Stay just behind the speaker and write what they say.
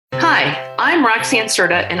Hi, I'm Roxanne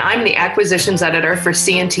Serta, and I'm the acquisitions editor for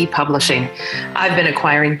C&T Publishing. I've been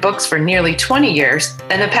acquiring books for nearly 20 years,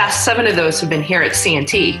 and the past 7 of those have been here at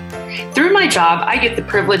C&T. Through my job, I get the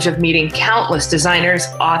privilege of meeting countless designers,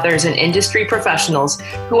 authors, and industry professionals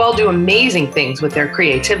who all do amazing things with their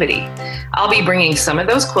creativity. I'll be bringing some of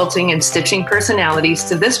those quilting and stitching personalities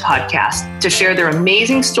to this podcast to share their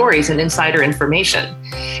amazing stories and insider information.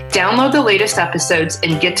 Download the latest episodes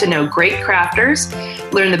and get to know great crafters,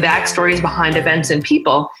 learn the backstories behind events and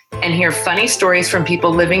people, and hear funny stories from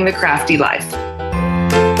people living the crafty life.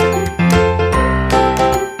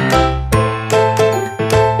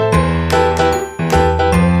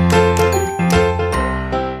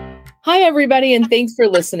 Hi, everybody, and thanks for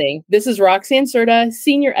listening. This is Roxanne Serta,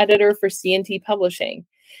 Senior Editor for C&T Publishing.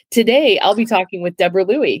 Today, I'll be talking with Deborah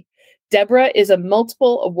Louie. Deborah is a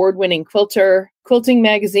multiple award-winning quilter, quilting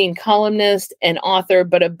magazine columnist, and author,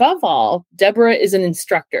 but above all, Deborah is an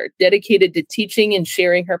instructor dedicated to teaching and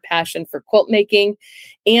sharing her passion for quilt making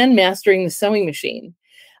and mastering the sewing machine.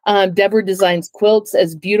 Deborah designs quilts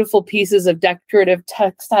as beautiful pieces of decorative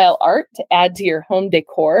textile art to add to your home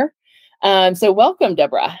decor. So welcome,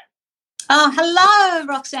 Deborah. Oh, hello,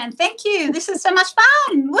 Roxanne. Thank you. This is so much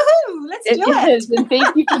fun. Woohoo! Let's do it. And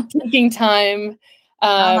thank you for taking time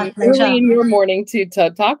early in your morning to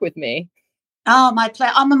talk with me. Oh, my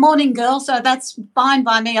pleasure. I'm a morning girl, so that's fine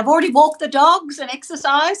by me. I've already walked the dogs and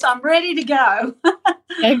exercised. I'm ready to go.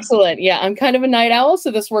 Excellent. Yeah, I'm kind of a night owl,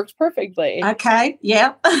 so this works perfectly. Okay.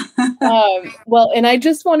 Yeah. Well, and I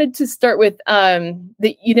just wanted to start with from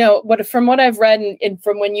what I've read and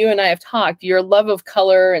from when you and I have talked, your love of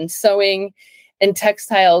color and sewing and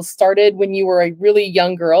textiles started when you were a really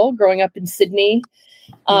young girl growing up in Sydney.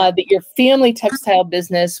 That your family textile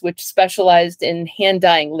business, which specialized in hand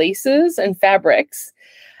dyeing laces and fabrics.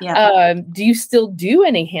 Yeah. Do you still do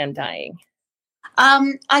any hand dyeing?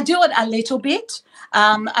 I do it a little bit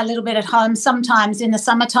at home. Sometimes in the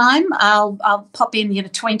summertime, I'll pop in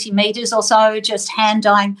 20 meters or so, just hand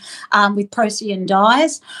dyeing with Procyon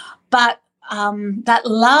dyes. But that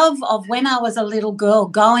love of when I was a little girl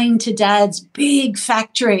going to Dad's big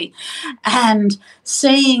factory and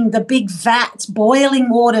seeing the big vats, boiling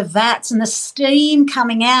water vats, and the steam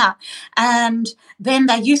coming out. And then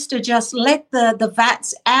they used to just let the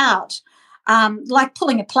vats out, like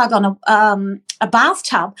pulling a plug on a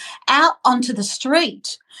bathtub, out onto the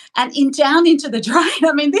street and down into the drain.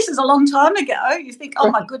 I mean, this is a long time ago. You think,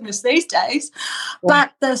 oh, my goodness, these days.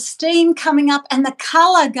 But the steam coming up and the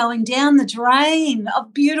colour going down the drain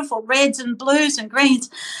of beautiful reds and blues and greens,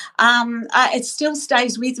 it still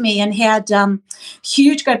stays with me, and had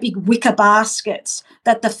huge, great big wicker baskets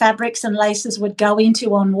that the fabrics and laces would go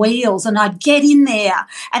into on wheels, and I'd get in there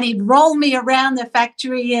and he'd roll me around the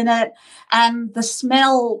factory in it, and the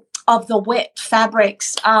smell of the wet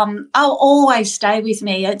fabrics, I'll always stay with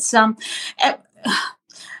me. It's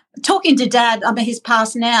talking to Dad, I mean, he's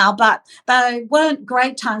passed now, but they weren't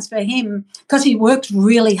great times for him because he worked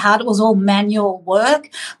really hard. It was all manual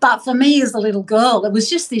work. But for me as a little girl, it was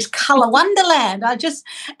just this colour wonderland.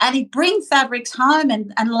 And he'd bring fabrics home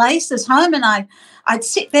and laces home, and I'd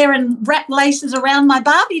sit there and wrap laces around my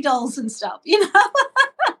Barbie dolls and stuff,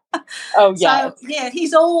 Oh, yeah. So, yeah,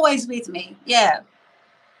 he's always with me. Yeah.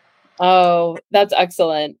 Oh, that's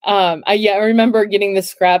excellent. I remember getting the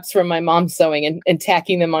scraps from my mom's sewing and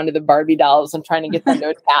tacking them onto the Barbie dolls and trying to get them to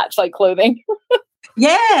attach like clothing.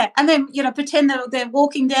 Yeah, and then, pretend that they're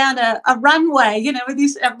walking down a runway, with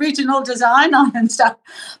this original design on and stuff.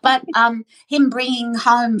 But him bringing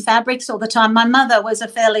home fabrics all the time. My mother was a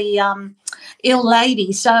fairly ill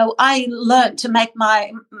lady, so I learnt to make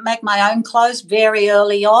my own clothes very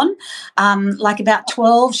early on. Like about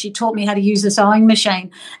 12, she taught me how to use a sewing machine,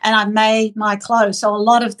 and I made my clothes. So a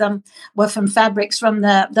lot of them were from fabrics from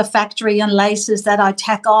the factory and laces that I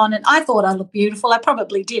tack on, and I thought I looked beautiful. I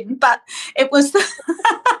probably didn't, but it was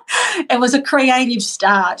it was a creative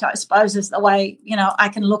start, I suppose, is the way, I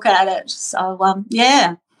can look at it. So,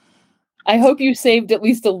 yeah. I hope you saved at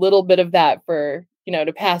least a little bit of that for,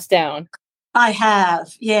 to pass down. I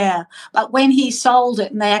have, yeah. But when he sold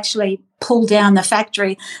it and they actually pulled down the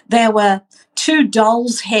factory, there were 2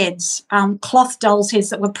 dolls' heads, cloth dolls' heads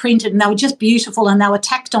that were printed, and they were just beautiful, and they were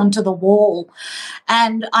tacked onto the wall.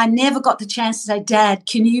 And I never got the chance to say, Dad,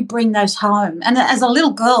 can you bring those home? And as a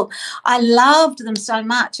little girl, I loved them so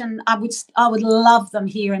much, and I would love them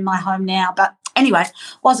here in my home now. But anyway,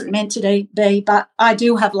 wasn't meant to be, but I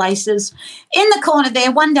do have laces in the corner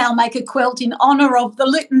there. One day I'll make a quilt in honour of the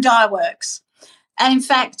Lytton Dye Works. And in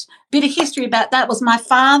fact, a bit of history about that was my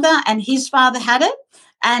father and his father had it,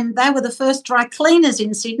 and they were the first dry cleaners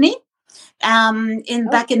in Sydney.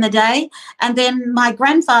 back in the day. And then my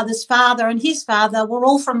grandfather's father and his father were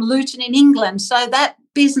all from Luton in England. So that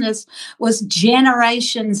business was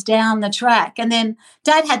generations down the track. And then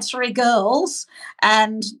Dad had 3 girls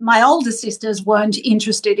and my older sisters weren't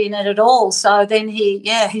interested in it at all. So then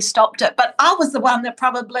he stopped it. But I was the one that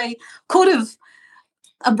probably could have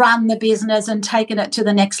run the business and taken it to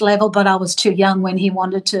the next level, but I was too young when he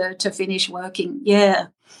wanted to finish working. Yeah.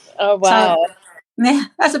 Oh, wow. So, yeah,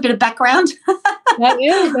 that's a bit of background.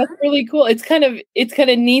 That's really cool. It's kind of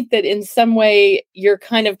neat that in some way you're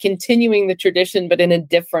kind of continuing the tradition, but in a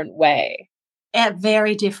different way. A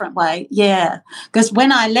very different way, yeah. Because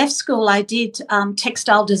when I left school, I did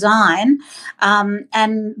textile design,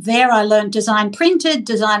 and there I learned design printed,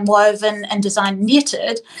 design woven, and design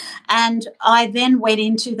knitted. And I then went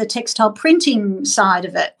into the textile printing side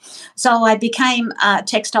of it. So I became a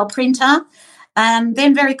textile printer. And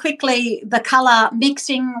then very quickly, the colour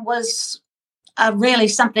mixing was really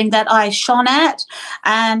something that I shone at.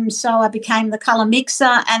 And so I became the colour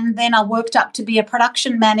mixer. And then I worked up to be a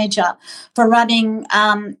production manager for running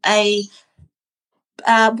there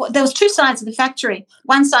was 2 sides of the factory.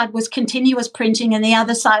 One side was continuous printing and the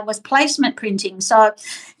other side was placement printing. So,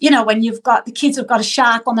 when you've got the kids have got a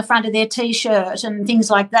shark on the front of their T-shirt and things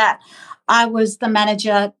like that, I was the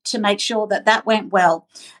manager to make sure that went well.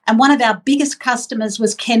 And one of our biggest customers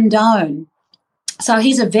was Ken Doan. So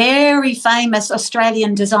he's a very famous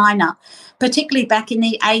Australian designer, particularly back in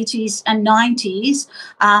the 80s and 90s.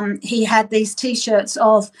 He had these T-shirts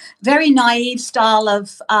of very naive style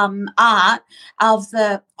of art of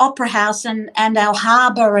the Opera House and our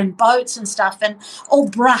harbour and boats and stuff, and all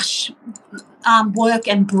brush work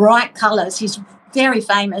and bright colours. He's very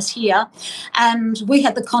famous here, and we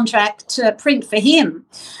had the contract to print for him.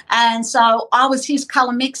 And so I was his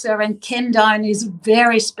colour mixer, and Ken Doan is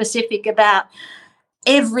very specific about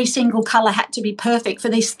every single colour had to be perfect for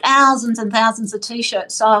these thousands and thousands of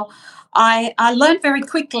T-shirts. So I learned very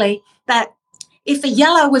quickly that if a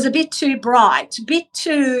yellow was a bit too bright, a bit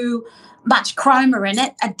too much chroma in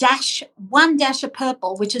it, one dash of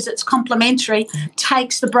purple, which is its complementary,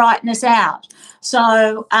 takes the brightness out.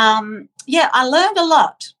 So, I learned a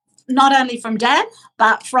lot, not only from Dad,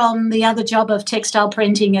 but from the other job of textile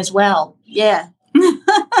printing as well. Yeah.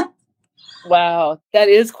 Wow, that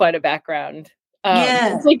is quite a background.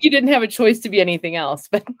 It's like you didn't have a choice to be anything else,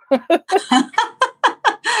 but in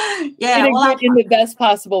the best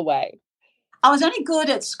possible way. I was only good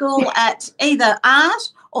at school at either art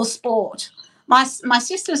or sport. My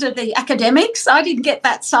sisters are the academics. I didn't get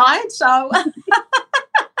that side, so.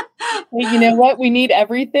 Well, you know what? We need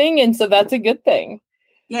everything, and so that's a good thing.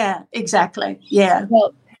 Yeah, exactly. Yeah.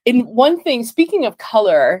 Well, in one thing, speaking of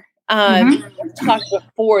color, you talked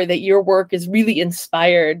before that your work is really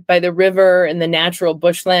inspired by the river and the natural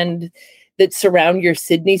bushland that surround your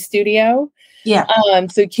Sydney studio. Yeah.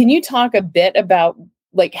 So can you talk a bit about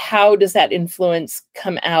how does that influence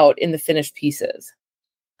come out in the finished pieces?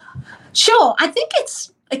 Sure. I think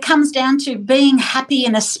it comes down to being happy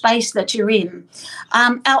in a space that you're in.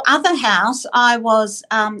 Our other house, I was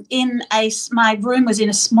my room was in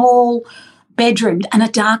a small bedroom and a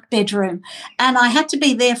dark bedroom, and I had to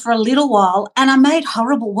be there for a little while, and I made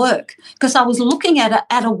horrible work because I was looking at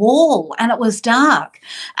a wall and it was dark,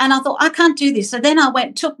 and I thought, I can't do this. So then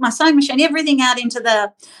I took my sewing machine, everything out into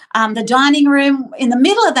the dining room in the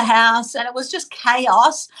middle of the house, and it was just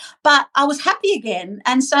chaos, but I was happy again,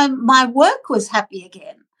 and so my work was happy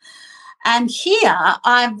again. And here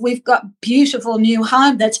we've got beautiful new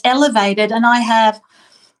home that's elevated, and I have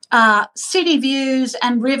city views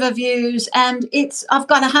and river views, and I've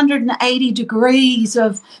got 180 degrees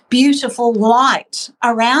of beautiful light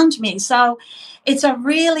around me. So it's a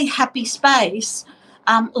really happy space,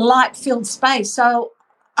 light-filled space. So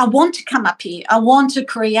I want to come up here. I want to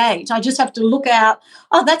create. I just have to look out.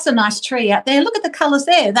 Oh, that's a nice tree out there. Look at the colours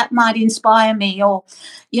there. That might inspire me. Or,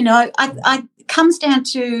 it comes down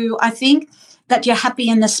to, I think, that you're happy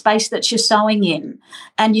in the space that you're sewing in,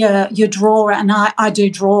 and you draw. And I do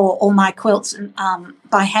draw all my quilts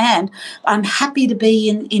by hand. I'm happy to be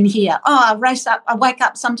in here. Oh, I wake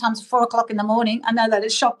up sometimes at 4:00 in the morning. I know that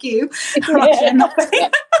it shock you. Not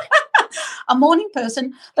a morning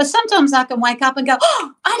person, but sometimes I can wake up and go,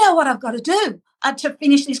 oh, I know what I've got to do to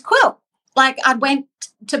finish this quilt. Like I went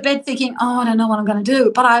to bed thinking, oh, I don't know what I'm going to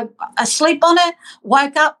do. But I sleep on it,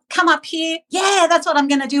 woke up, come up here. Yeah, that's what I'm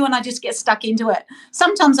going to do. And I just get stuck into it.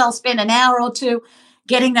 Sometimes I'll spend an hour or two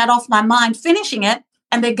getting that off my mind, finishing it,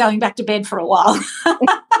 and then going back to bed for a while.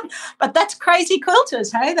 But that's crazy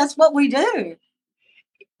quilters, hey? That's what we do.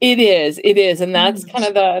 It is. And that's kind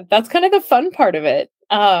of the fun part of it.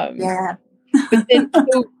 Yeah. But then,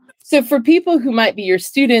 So for people who might be your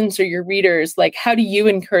students or your readers, like how do you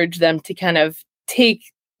encourage them to kind of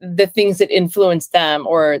take the things that influence them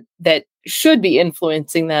or that should be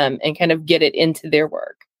influencing them and kind of get it into their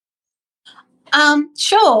work?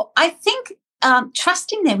 Sure. I think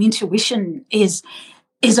trusting their intuition is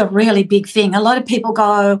a really big thing. A lot of people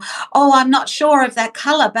go, "Oh, I'm not sure of that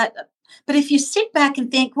color," but if you sit back and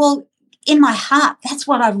think, well, in my heart, that's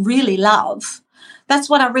what I really love. That's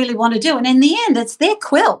what I really want to do. And in the end, it's their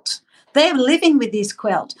quilt. They're living with this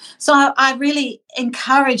quilt. So I really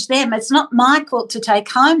encourage them. It's not my quilt to take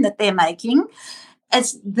home that they're making.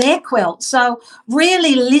 It's their quilt. So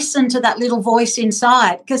really listen to that little voice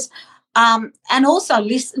inside, because and also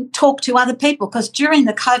talk to other people, because during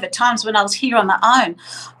the COVID times when I was here on my own,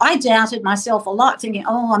 I doubted myself a lot, thinking,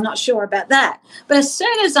 oh, I'm not sure about that. But as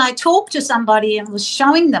soon as I talked to somebody and was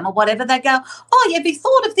showing them or whatever, they go, oh, have you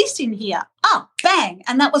thought of this in here? Oh, bang.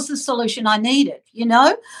 And that was the solution I needed,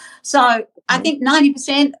 So I think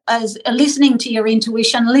 90% is listening to your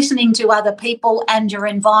intuition, listening to other people and your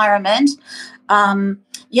environment.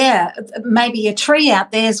 Maybe a tree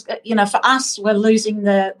out there's, for us, we're losing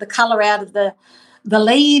the colour out of the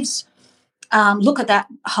leaves. Look at that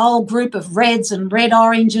whole group of reds and red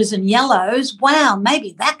oranges and yellows. Wow,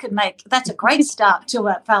 maybe that's a great start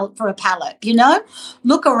for a palette,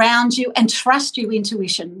 Look around you and trust your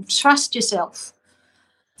intuition, trust yourself.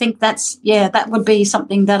 I think that would be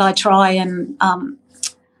something that I try and,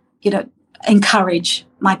 encourage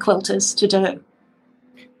my quilters to do.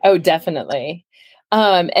 Oh, definitely.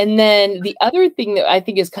 And then the other thing that I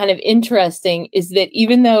think is kind of interesting is that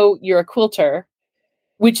even though you're a quilter,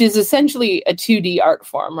 which is essentially a 2D art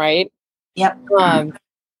form, right? Yep.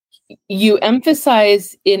 You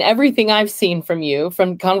emphasize in everything I've seen from you,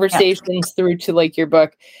 from conversations through to like your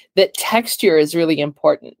book, that texture is really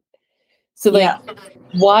important. So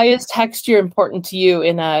why is texture important to you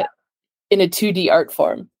in a 2D art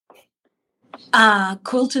form?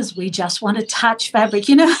 Quilters, we just want to touch fabric.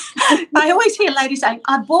 I always hear ladies saying,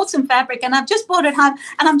 I bought some fabric and I've just brought it home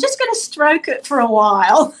and I'm just going to stroke it for a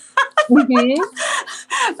while.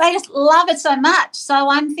 Mm-hmm. They just love it so much. So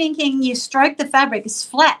I'm thinking, you stroke the fabric, it's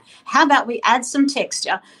flat. How about we add some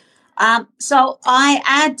texture? So I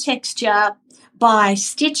add texture by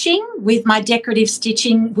stitching with my decorative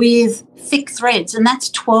stitching with thick threads, and that's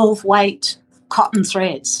 12 weight cotton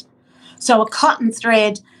threads. So a cotton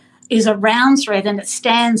thread is a round thread and it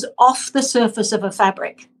stands off the surface of a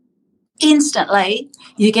fabric. Instantly,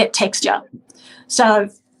 you get texture. So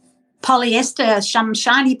polyester, some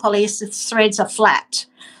shiny polyester threads are flat.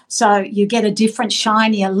 So you get a different,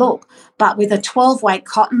 shinier look. But with a 12-weight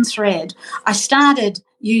cotton thread, I started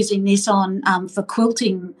using this on for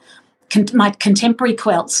quilting my contemporary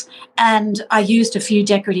quilts, and I used a few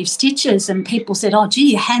decorative stitches, and people said, oh,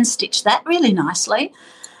 gee, you hand-stitched that really nicely.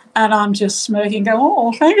 And I'm just smirking, going,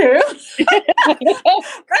 oh, thank you. I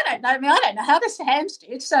don't know. I don't know how to hand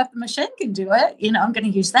stitch, so if the machine can do it, I'm going to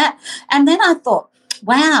use that. And then I thought,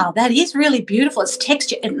 wow, that is really beautiful. It's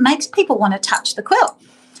texture. It makes people want to touch the quilt.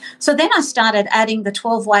 So then I started adding the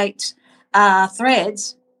 12-weight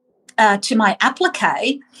threads to my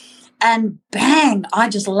applique, and bang, I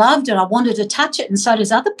just loved it. I wanted to touch it, and so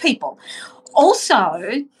does other people.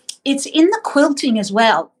 Also, it's in the quilting as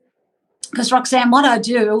well. Because, Roxanne, what I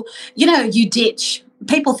do, you ditch.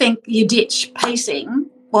 People think you ditch piecing.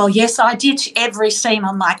 Well, yes, I ditch every seam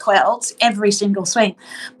on my quilts, every single seam.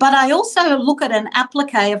 But I also look at an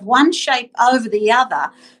applique of one shape over the other.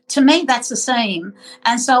 To me, that's a seam.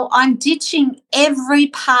 And so I'm ditching every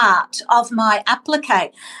part of my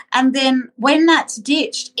applique. And then when that's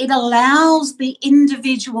ditched, it allows the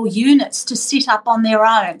individual units to sit up on their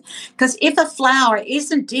own. Because if a flower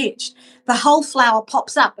isn't ditched, the whole flower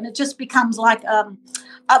pops up and it just becomes like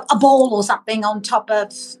a ball or something on top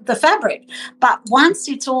of the fabric. But once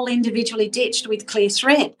it's all individually ditched with clear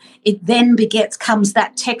thread, it then comes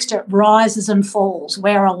that texture, it rises and falls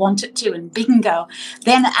where I want it to, and bingo.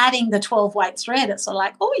 Then adding the 12-weight thread, it's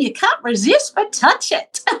like, oh, you can't resist but touch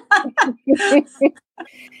it.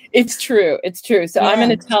 It's true. It's true. So I'm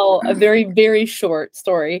going to tell a very, very short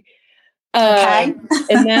story. Okay.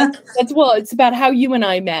 And that's it's about how you and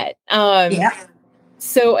I met.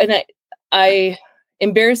 So, and I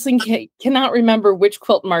embarrassingly cannot remember which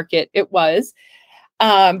quilt market it was,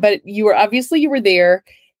 but you were there.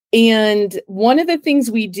 And one of the things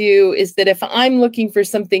we do is that if I'm looking for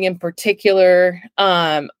something in particular,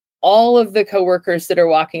 all of the coworkers that are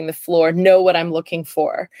walking the floor know what I'm looking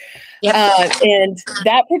for. Yep. And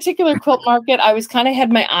that particular quilt market, I was kind of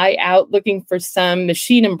had my eye out looking for some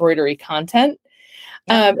machine embroidery content.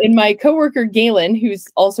 And my coworker, Galen, who's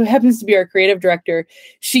also happens to be our creative director,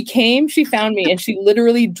 she found me, and she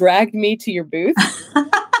literally dragged me to your booth.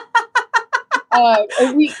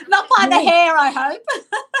 Not by the hair, I hope.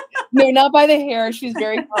 No, not by the hair. She's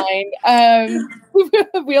very kind.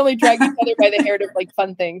 We only drag each other by the hair to like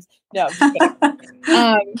fun things. No, I'm just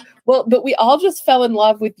kidding. But we all just fell in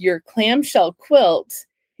love with your clamshell quilt.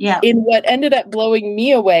 Yeah. And what ended up blowing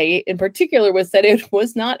me away in particular was that it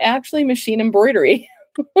was not actually machine embroidery.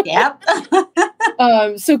 Yep.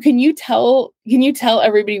 So can you tell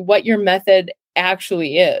everybody what your method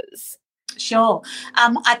actually is? Sure.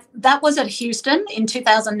 That was at Houston in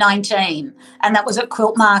 2019, and that was at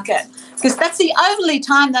Quilt Market, because that's the only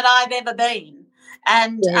time that I've ever been.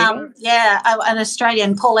 And an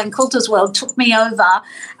Australian, Pauline Quilters World, took me over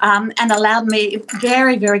and allowed me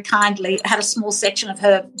very, very kindly, had a small section of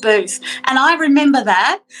her booth. And I remember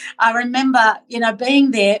that. I remember,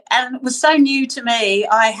 being there, and it was so new to me.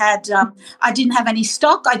 I didn't have any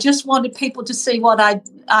stock. I just wanted people to see what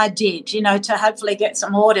I did, to hopefully get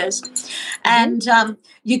some orders. And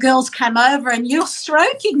you girls came over and you're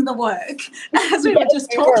stroking the work, as we were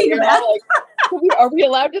just talking about. Are we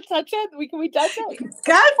allowed to touch it? Can we touch it?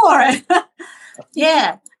 Go for it.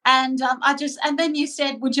 Yeah. And and then you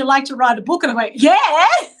said, would you like to write a book? And I went, yeah.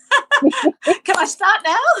 Can I start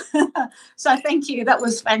now? So thank you. That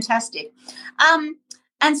was fantastic.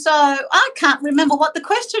 And so I can't remember what the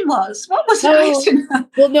question was. What was the question?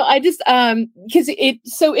 Well, no, I just,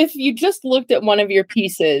 so if you just looked at one of your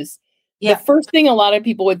pieces, the first thing a lot of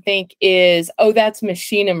people would think is, oh, that's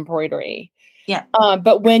machine embroidery. Yeah.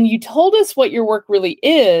 But when you told us what your work really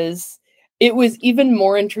is, it was even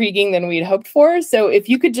more intriguing than we'd hoped for. So if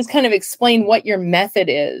you could just kind of explain what your method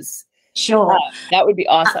is. Sure. That would be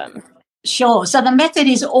awesome. Sure. So the method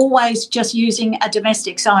is always just using a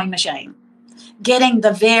domestic sewing machine, getting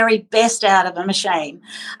the very best out of a machine,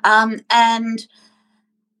 and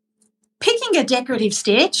picking a decorative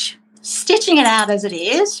stitch, stitching it out as it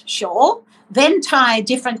is, sure, then tie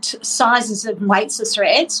different sizes and weights of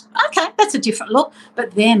threads. Okay, that's a different look.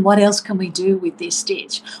 But then what else can we do with this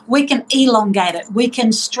stitch? We can elongate it. We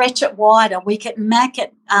can stretch it wider. We can make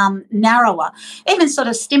it narrower. Even sort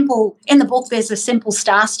of simple, in the book there's a simple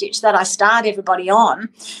star stitch that I start everybody on,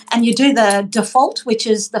 and you do the default, which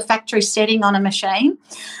is the factory setting on a machine.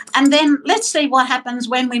 And then let's see what happens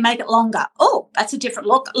when we make it longer. Oh, that's a different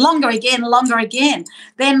look. Longer again,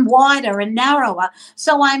 then wider and narrower.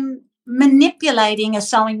 So I'm manipulating a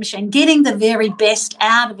sewing machine, getting the very best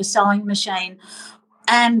out of a sewing machine.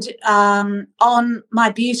 And on my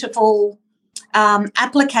beautiful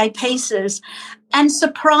applique pieces, and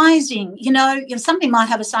surprising, somebody might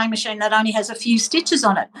have a sewing machine that only has a few stitches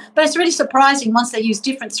on it, but it's really surprising once they use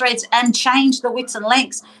different threads and change the widths and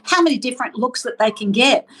lengths, how many different looks that they can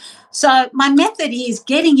get. So my method is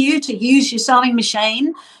getting you to use your sewing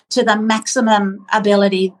machine to the maximum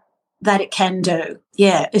ability that it can do.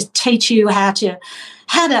 Yeah, is teach you how to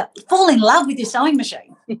fall in love with your sewing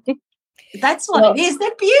machine. That's what it is.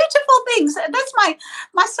 They're beautiful things. That's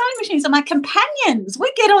my sewing machines are my companions.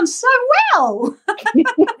 We get on so well.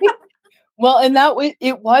 Well, and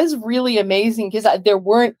it was really amazing because there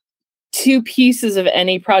weren't two pieces of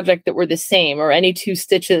any project that were the same, or any two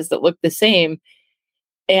stitches that looked the same,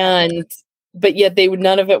 but yet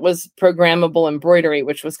none of it was programmable embroidery,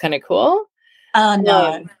 which was kind of cool.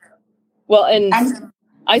 No. Well, and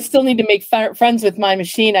I still need to make friends with my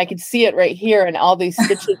machine. I can see it right here and all these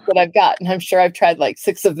stitches that I've got, and I'm sure I've tried like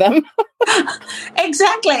 6 of them.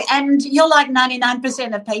 Exactly. And you're like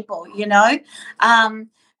 99% of people,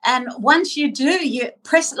 and once you do, you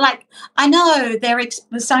press, like, I know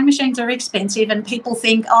sewing machines are expensive and people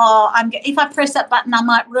think, if I press that button, I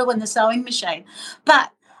might ruin the sewing machine.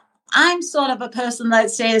 But I'm sort of a person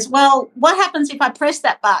that says, well, what happens if I press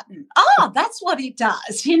that button? Oh, that's what it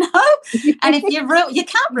does, And if you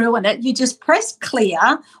can't ruin it, you just press clear,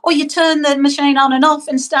 or you turn the machine on and off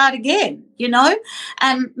and start again,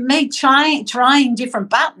 And me trying different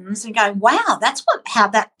buttons and going, wow, that's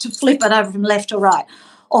to flip it over from left to right.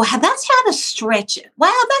 Or that's how to stretch it.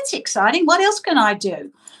 Wow, that's exciting. What else can I do?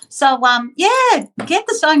 So, get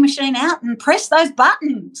the sewing machine out and press those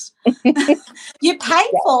buttons. You pay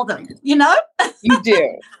for them, You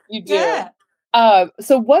do. You do. Yeah.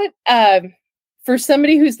 So what, for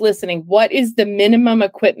somebody who's listening, what is the minimum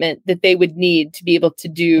equipment that they would need to be able to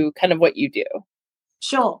do kind of what you do?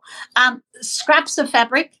 Sure. Scraps of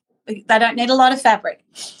fabric They don't need a lot of fabric.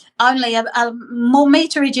 Only a more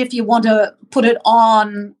meterage if you want to put it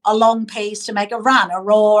on a long piece to make a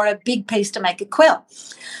runner or a big piece to make a quilt.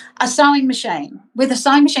 A sewing machine, with a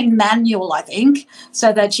sewing machine manual, I think,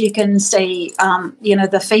 so that you can see,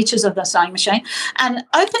 the features of the sewing machine. An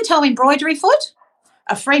open toe embroidery foot,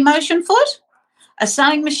 a free motion foot, a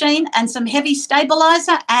sewing machine, and some heavy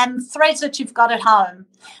stabilizer and threads that you've got at home,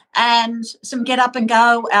 and some get up and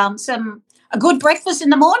go, a good breakfast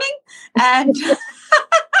in the morning, and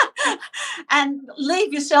and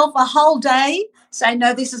leave yourself a whole day. Say,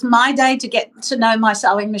 no, this is my day to get to know my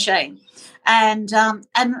sewing machine, and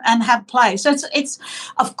have play. So it's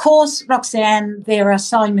of course, Roxanne, there are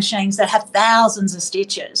sewing machines that have thousands of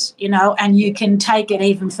stitches, and you can take it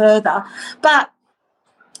even further. But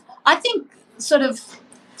I think sort of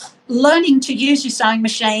learning to use your sewing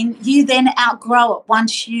machine, you then outgrow it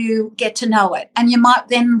once you get to know it, and you might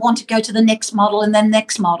then want to go to the next model and then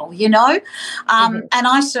next model, And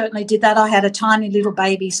I certainly did that. I had a tiny little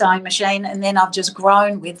baby sewing machine, and then I've just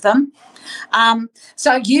grown with them.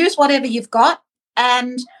 So use whatever you've got,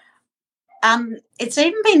 and it's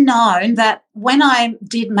even been known that when I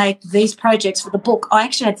did make these projects for the book, I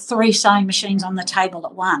actually had 3 sewing machines on the table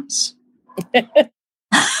at once.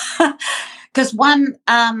 Because one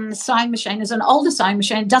sewing machine is an older sewing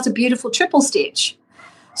machine, does a beautiful triple stitch.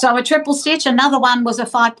 So a triple stitch, another one was a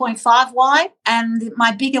 5.5 wide, and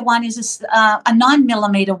my bigger one is a 9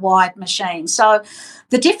 millimetre wide machine. So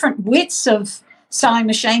the different widths of sewing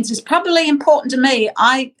machines is probably important to me.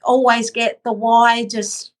 I always get the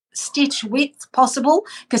widest stitch width possible,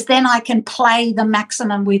 because then I can play the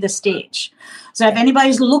maximum with a stitch. So if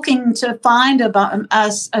anybody's looking to find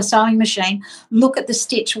a sewing machine, look at the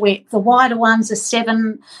stitch width. The wider ones are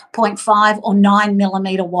 7.5 or 9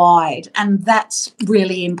 millimetre wide, and that's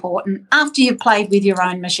really important after you've played with your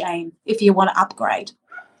own machine if you want to upgrade.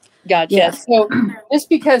 Gotcha. Yeah. So just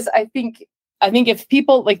because I think if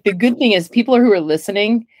people, like, the good thing is people who are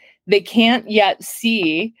listening, they can't yet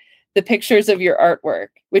see the pictures of your artwork,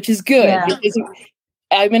 which is good. Yeah. Because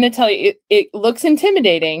I'm going to tell you, it looks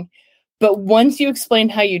intimidating, but once you explain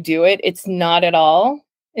how you do it, it's not at all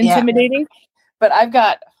intimidating. Yeah. But I've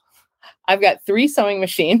got 3 sewing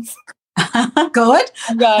machines. Good.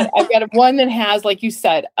 I've got one that has, like you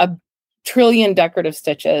said, a trillion decorative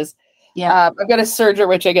stitches. Yeah. I've got a serger,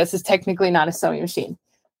 which I guess is technically not a sewing machine.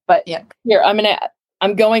 But here,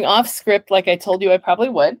 I'm going off script like I told you I probably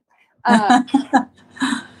would.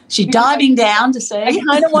 She's diving down to see. I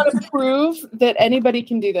kind of want to prove that anybody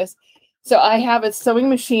can do this. So I have a sewing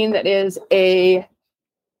machine that is it's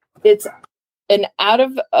an out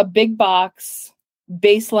of a big box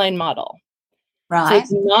baseline model. Right. So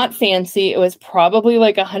it's not fancy. It was probably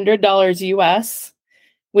like $100 US,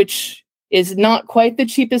 which is not quite the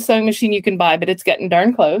cheapest sewing machine you can buy, but it's getting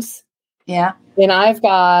darn close. Yeah. Then I've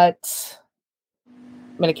got,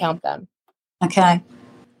 I'm going to count them. Okay.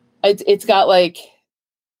 It's got like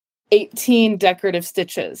 18 decorative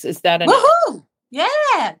stitches. Is that enough? Woohoo!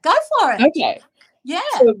 Yeah, go for it. Okay. Yeah.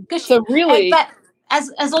 So really, but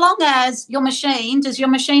as long as does your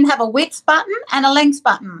machine have a width button and a length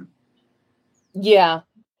button? Yeah.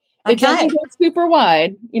 Okay. It doesn't go super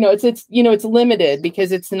wide. It's limited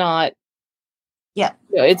because it's not. Yeah.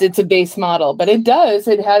 It's a base model, but it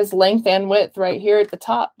has length and width right here at the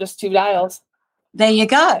top, just 2 dials. There you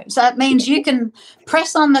go. So it means you can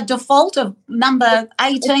press on the default of number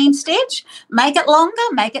 18 stitch, make it longer,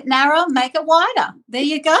 make it narrow, make it wider. There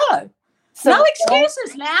you go. So, no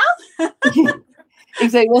excuses now.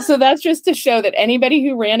 Exactly. Well, so that's just to show that anybody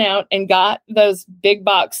who ran out and got those big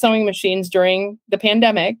box sewing machines during the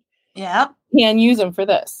pandemic can use them for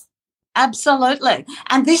this. Absolutely.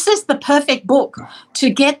 And this is the perfect book to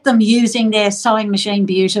get them using their sewing machine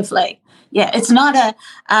beautifully. Yeah, it's not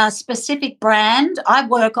a specific brand. I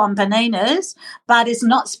work on Paninas, but it's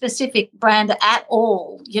not specific brand at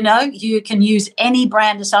all. You can use any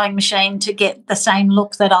brand of sewing machine to get the same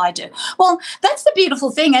look that I do. Well, that's the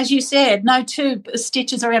beautiful thing. As you said, no 2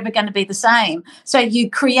 stitches are ever going to be the same. So you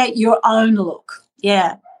create your own look.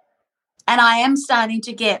 Yeah. And I am starting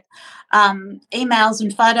to get emails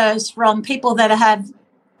and photos from people that have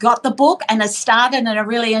got the book and have started and are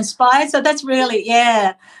really inspired. So that's really,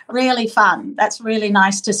 really fun. That's really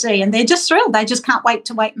nice to see. And they're just thrilled. They just can't wait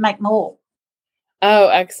and make more. Oh,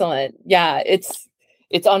 excellent. Yeah, it's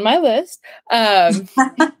on my list. But,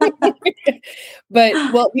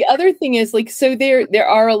 well, the other thing is, like, so there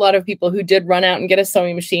are a lot of people who did run out and get a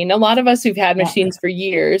sewing machine. A lot of us who've had machines for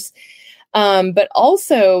years. But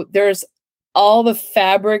also there's all the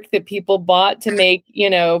fabric that people bought to make,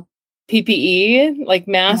 PPE, like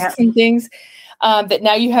masks and things. that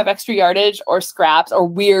now you have extra yardage or scraps or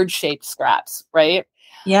weird shaped scraps, right?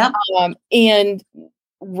 Yeah. And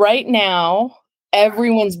right now,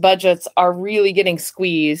 everyone's budgets are really getting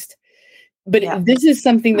squeezed. But this is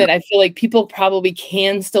something that I feel like people probably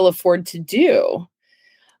can still afford to do.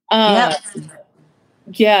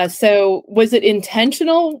 Yeah. So was it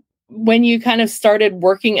intentional when you kind of started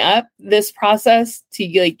working up this process to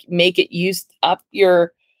like make it use up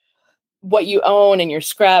what you own and your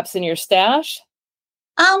scraps and your stash?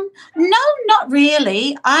 No, not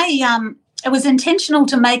really. It was intentional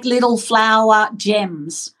to make little flower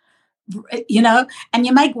gems, and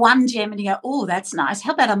you make one gem and you go, oh, that's nice.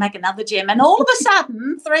 How about I make another gem? And all of a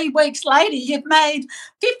sudden, 3 weeks later, you've made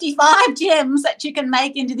 55 gems that you can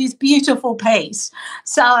make into this beautiful piece.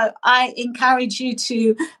 So I encourage you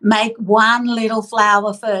to make one little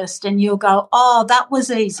flower first and you'll go, oh, that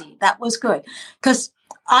was easy. That was good. Because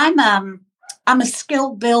I'm a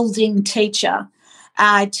skill building teacher.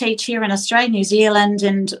 I teach here in Australia, New Zealand,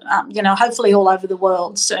 and, hopefully all over the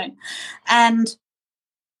world soon. And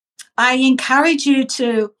I encourage you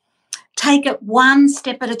to take it one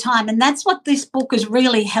step at a time. And that's what this book has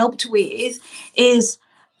really helped with is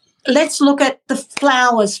let's look at the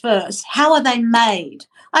flowers first. How are they made?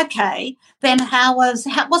 Okay, then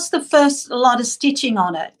what's the first lot of stitching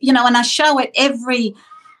on it? And I show it every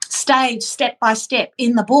stage, step by step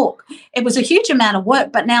in the book. It was a huge amount of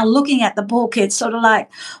work, but now looking at the book, it's sort of like,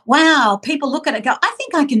 wow, people look at it and go, I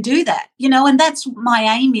think I can do that, and that's my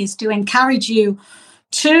aim, is to encourage you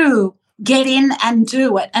to get in and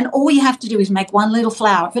do it. And all you have to do is make one little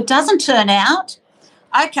flower. If it doesn't turn out,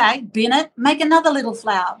 okay, bin it, make another little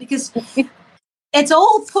flower, because it's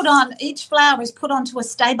all each flower is put onto a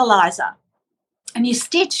stabilizer. And you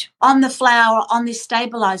stitch on the flower on this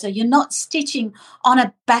stabilizer. You're not stitching on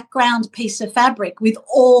a background piece of fabric with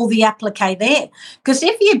all the applique there. Because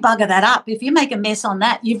if you bugger that up, if you make a mess on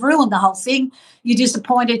that, you've ruined the whole thing. You're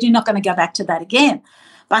disappointed. You're not going to go back to that again.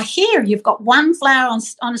 But here you've got one flower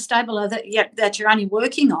on a stabilizer that you're only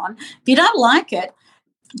working on. If you don't like it,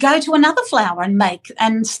 go to another flower and make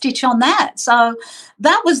and stitch on that. So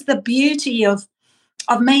that was the beauty of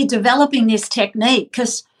me developing this technique,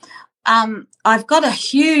 because I've got a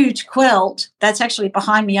huge quilt that's actually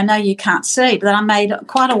behind me. I know you can't see, but I made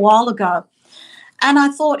quite a while ago. And I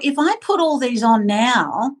thought, if I put all these on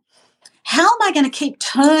now, how am I going to keep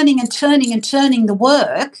turning and turning and turning the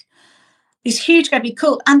work, this huge grabby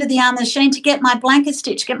quilt under the arm of the machine, to get my blanket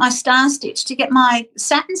stitch, get my star stitch, to get my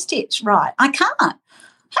satin stitch right? I can't.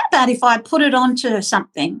 How about if I put it onto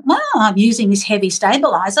something? Well, I'm using this heavy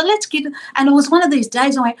stabilizer. And it was one of these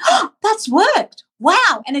days I went, oh, that's worked.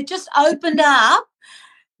 Wow. And it just opened up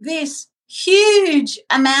this huge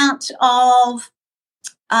amount of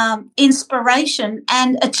inspiration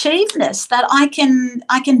and achievement that I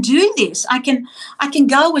can do this. I can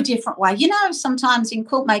go a different way. Sometimes in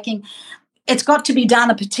quilt making, it's got to be done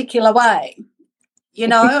a particular way.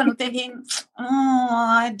 And I'm thinking, oh,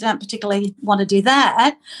 I don't particularly want to do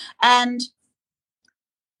that. And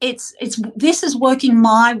this is working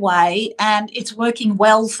my way, and it's working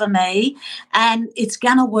well for me, and it's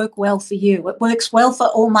going to work well for you. It works well for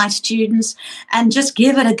all my students, and just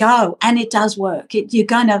give it a go. And it does work. You're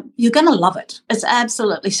going to love it. It's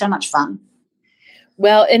absolutely so much fun.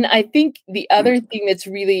 Well, and I think the other thing that's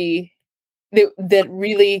really, that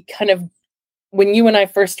really kind of, when you and I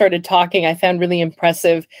first started talking, I found really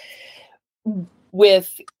impressive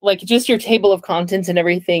with like just your table of contents and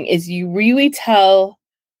everything, is you really tell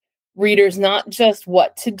readers not just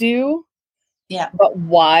what to do, but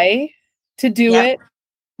why to do it,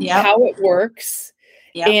 how it works.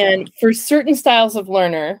 And for certain styles of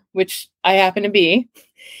learner, which I happen to be,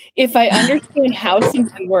 if I understand how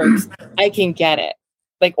something works, I can get it,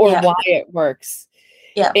 or why it works.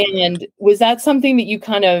 And was that something that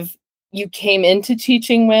you came into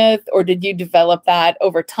teaching with, or did you develop that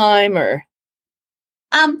over time, or?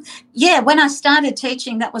 When I started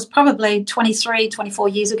teaching, that was probably 23, 24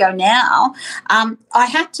 years ago now, I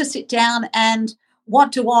had to sit down and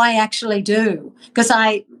what do I actually do? Because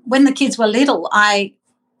when the kids were little, I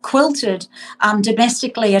quilted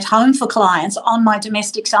domestically at home for clients on my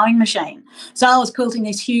domestic sewing machine. So I was quilting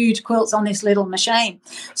these huge quilts on this little machine.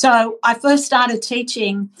 So I first started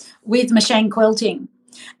teaching with machine quilting.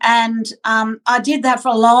 And I did that for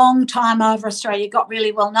a long time over Australia, got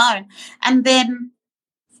really well known. And then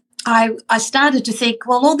I started to think,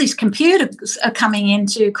 well, all these computers are coming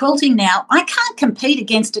into quilting now. I can't compete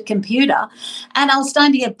against a computer. And I was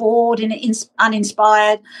starting to get bored and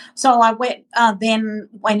uninspired. So I then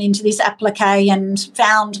went into this applique and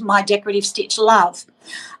found my decorative stitch love.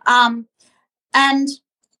 And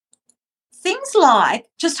things like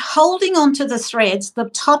just holding onto the threads, the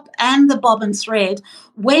top and the bobbin thread,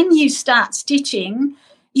 when you start stitching,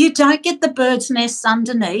 you don't get the bird's nests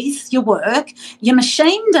underneath your work. Your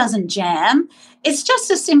machine doesn't jam. It's just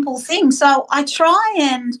a simple thing. So I try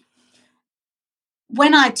and,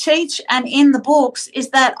 when I teach and in the books,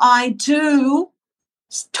 is that I do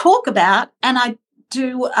talk about and I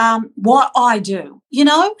do what I do. You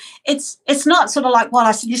know, it's not sort of like what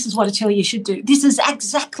I said, this is what I tell you should do. This is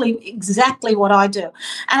exactly what I do.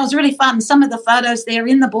 And it was really fun. Some of the photos there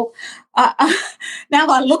in the book, now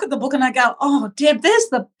I look at the book and I go, oh, Deb,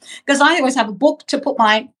 because I always have a book to put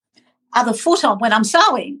my other foot on when I'm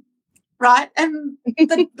sewing. Right, and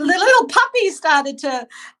the little puppy started to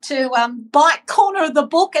bite corner of the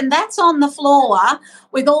book, and that's on the floor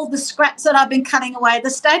with all the scraps that I've been cutting away,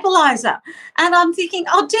 the stabilizer. And I'm thinking,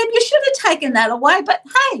 oh, Deb, you should have taken that away, but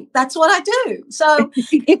hey, that's what I do. So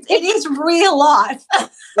it is real life,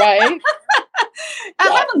 right? I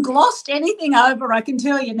haven't glossed anything over. I can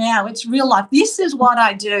tell you now, it's real life. This is what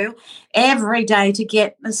I do every day to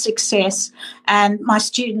get the success, and my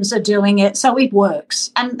students are doing it, so it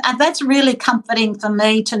works. And that's really comforting for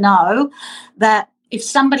me to know that if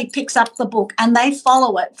somebody picks up the book and they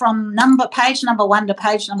follow it from page number 1 to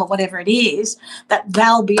page number whatever it is, that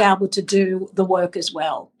they'll be able to do the work as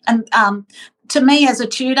well. And to me as a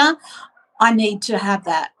tutor, I need to have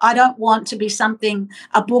that. I don't want to be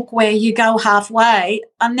a book where you go halfway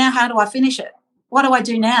and now how do I finish it? What do I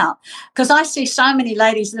do now? Because I see so many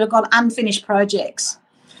ladies that have got unfinished projects,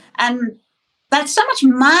 and that's so much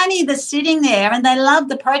money that's sitting there, and they love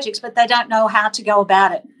the projects, but they don't know how to go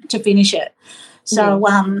about it to finish it. So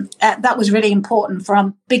that was really important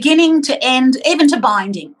from beginning to end, even to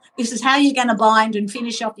binding. This is how you're going to bind and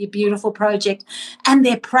finish off your beautiful project, and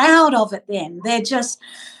they're proud of it then. They're just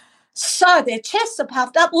so, their chests are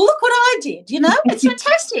puffed up. Look what I did, you know? It's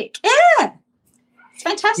fantastic. Yeah. It's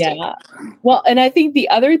fantastic. Yeah. Well, and I think the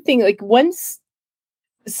other thing, like I want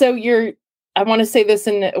to say this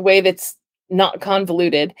in a way that's not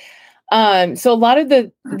convoluted. So a lot of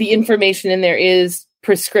the information in there is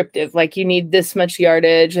prescriptive, like you need this much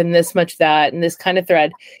yardage and this much that and this kind of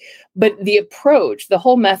thread. But the approach, the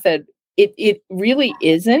whole method, it really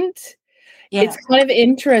isn't. Yeah. It's kind of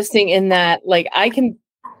interesting in that, like,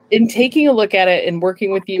 in taking a look at it and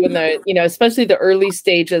working with you in the, especially the early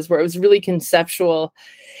stages where it was really conceptual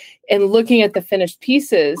and looking at the finished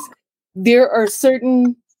pieces, there are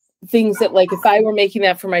certain things that, like, if I were making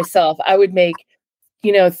that for myself, I would make,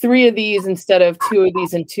 3 of these instead of 2 of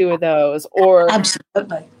these and 2 of those. Or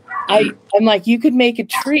absolutely. I'm like, you could make a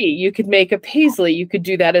tree, you could make a paisley, you could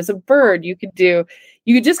do that as a bird, you could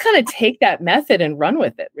just kind of take that method and run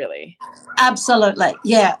with it, really. Absolutely,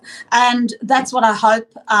 yeah. And that's what I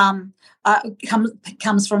hope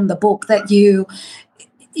comes from the book, that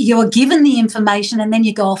you're given the information and then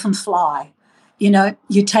you go off and fly.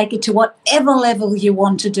 You take it to whatever level you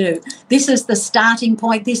want to do. This is the starting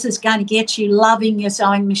point. This is going to get you loving your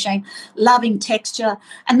sewing machine, loving texture,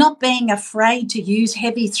 and not being afraid to use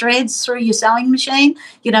heavy threads through your sewing machine,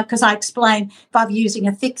 because I explain, if I'm using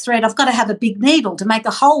a thick thread, I've got to have a big needle to make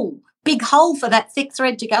big hole for that thick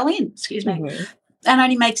thread to go in. Excuse me. Mm-hmm. That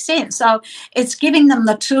only makes sense. So it's giving them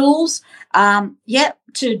the tools,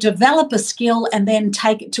 to develop a skill and then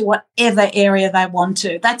take it to whatever area they want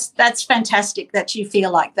to. That's fantastic that you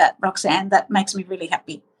feel like that, Roxanne. That makes me really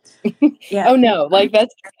happy. Yeah. Oh no, like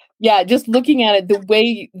just looking at it,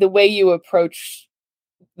 the way you approach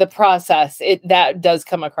the process, that does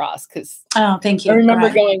come across, because thank you. I remember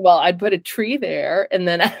going, well, I'd put a tree there, and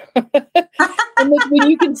then and when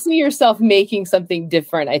you can see yourself making something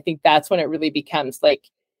different, I think that's when it really becomes like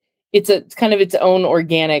it's kind of its own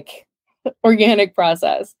organic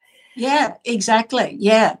process. Yeah, exactly.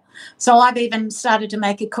 Yeah. So I've even started to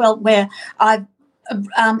make a quilt where I've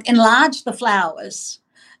enlarged the flowers,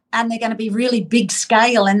 and they're going to be really big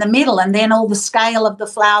scale in the middle, and then all the scale of the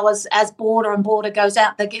flowers as border and border goes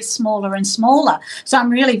out, they get smaller and smaller. So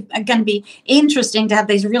I'm really going to be interesting to have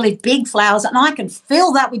these really big flowers, and I can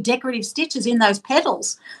fill that with decorative stitches in those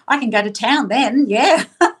petals. I can go to town then, yeah.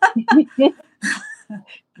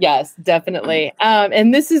 Yes, definitely.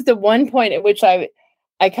 And this is the one point at which I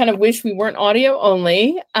kind of wish we weren't audio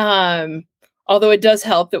only, although it does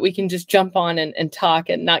help that we can just jump on and talk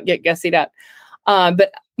and not get gussied up.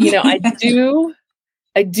 But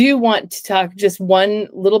I do want to talk just one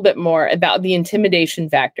little bit more about the intimidation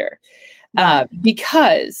factor,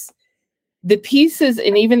 because the pieces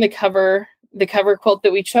and even the cover quilt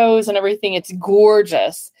that we chose and everything, it's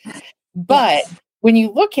gorgeous. But when you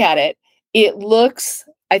look at it, it looks,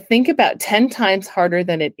 I think, about 10 times harder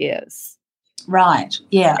than it is. Right.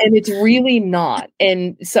 Yeah. And it's really not.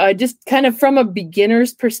 And so I just kind of, from a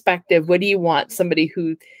beginner's perspective, what do you want somebody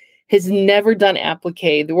who has never done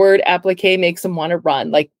applique? The word applique makes them want to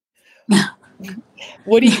run. Like,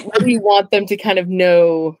 what do you want them to kind of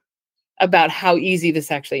know about how easy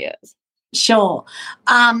this actually is? Sure.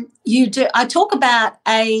 You do. I talk about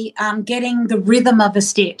getting the rhythm of a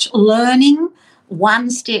stitch, learning one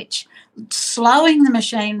stitch, slowing the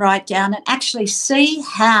machine right down and actually see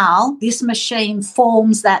how this machine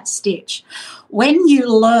forms that stitch. When you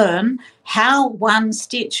learn how one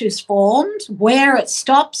stitch is formed, where it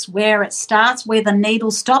stops, where it starts, where the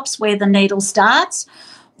needle stops, where the needle starts,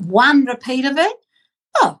 one repeat of it,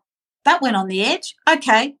 oh, that went on the edge.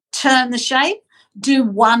 Okay, turn the shape, do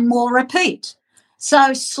one more repeat.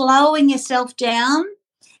 So slowing yourself down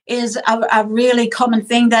is a really common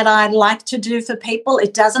thing that I like to do for people.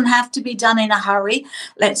 It doesn't have to be done in a hurry.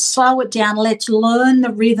 Let's slow it down. Let's learn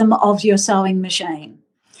the rhythm of your sewing machine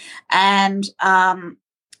and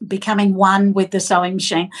becoming one with the sewing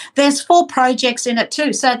machine. There's 4 projects in it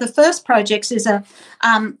too. So the first project is a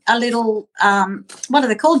little, what are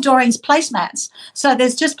they called? Doreen's placemats. So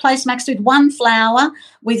there's just placemats with 1 flower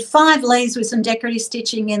with 5 leaves with some decorative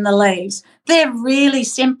stitching in the leaves. They're really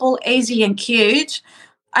simple, easy and cute.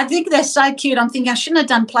 I think they're so cute. I'm thinking I shouldn't have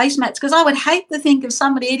done placemats because I would hate to think of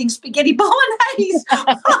somebody eating spaghetti bolognese on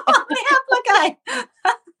the applique.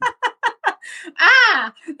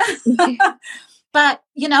 But,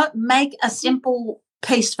 make a simple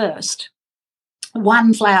piece first.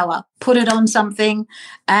 1 flower, put it on something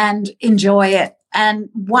and enjoy it. And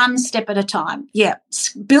 1 step at a time. Yeah.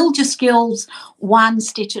 Build your skills 1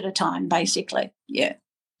 stitch at a time, basically. Yeah.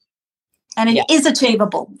 And it is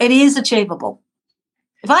achievable. It is achievable.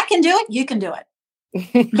 If I can do it, you can do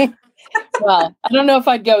it. Well, I don't know if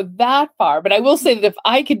I'd go that far, but I will say that if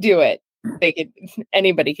I could do it,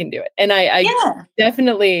 anybody can do it. And I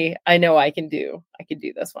definitely, I know I could do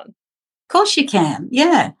this one. Of course you can.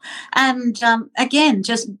 Yeah. And again,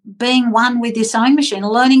 just being one with your sewing machine,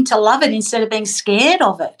 learning to love it instead of being scared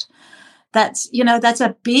of it. That's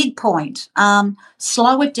a big point.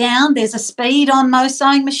 Slow it down. There's a speed on most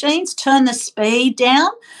sewing machines. Turn the speed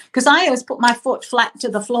down because I always put my foot flat to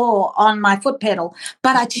the floor on my foot pedal,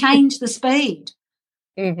 but I change the speed.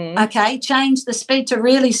 Mm-hmm. Okay, change the speed to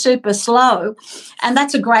really super slow. And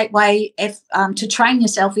that's a great way to train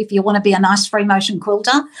yourself if you want to be a nice free motion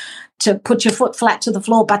quilter, to put your foot flat to the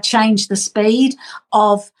floor, but change the speed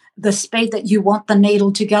of the speed that you want the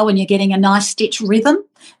needle to go and you're getting a nice stitch rhythm.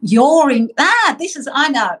 You're in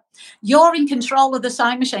control of the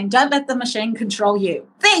sewing machine. Don't let the machine control you.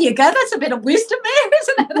 There you go. That's a bit of wisdom there,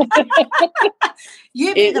 isn't it?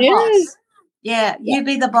 You be the boss. Yeah, you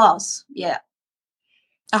be the boss. Yeah.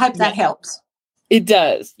 I hope that helps. It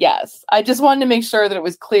does. Yes. I just wanted to make sure that it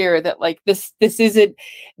was clear that like this isn't,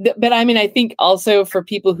 but I mean, I think also for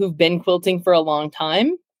people who've been quilting for a long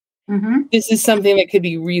time, this is something that could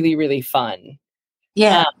be really, really fun.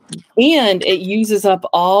 Yeah. And it uses up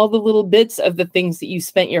all the little bits of the things that you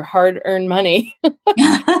spent your hard-earned money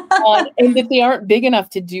on, and that they aren't big enough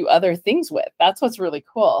to do other things with. That's what's really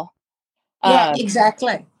cool. Yeah,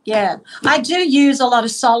 exactly. Yeah. I do use a lot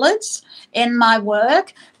of solids in my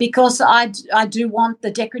work because I do want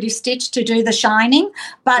the decorative stitch to do the shining,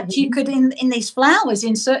 but you could, in these flowers,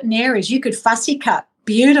 in certain areas, you could fussy cut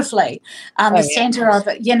beautifully the center of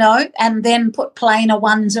it, and then put plainer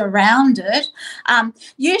ones around it.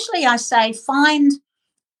 Usually I say find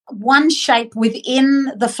one shape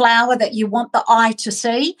within the flower that you want the eye to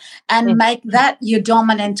see and make that your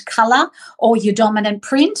dominant color or your dominant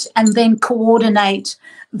print, and then coordinate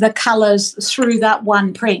the colors through that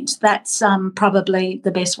one print. That's probably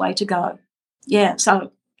the best way to go. Yeah.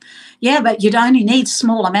 So, but you'd only need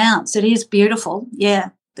small amounts. It is beautiful. Yeah.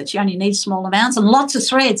 That you only need small amounts and lots of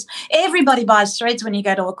threads. Everybody buys threads when you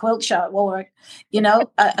go to a quilt show or,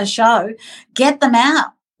 a show. Get them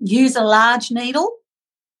out. Use a large needle.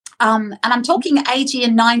 And I'm talking 80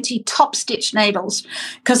 and 90 top stitch needles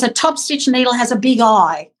because a top stitch needle has a big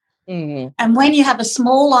eye. Mm-hmm. And when you have a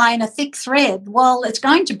small eye and a thick thread, well, it's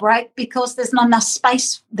going to break because there's not enough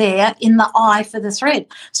space there in the eye for the thread.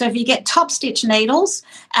 So if you get top stitch needles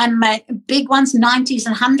and make big ones, 90s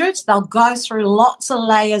and 100s, they'll go through lots of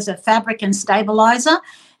layers of fabric and stabilizer,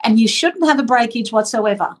 and you shouldn't have a breakage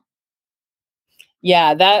whatsoever.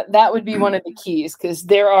 Yeah, that would be one of the keys because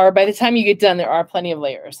by the time you get done, there are plenty of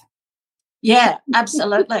layers. Yeah,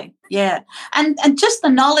 absolutely. Yeah. And just the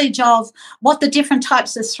knowledge of what the different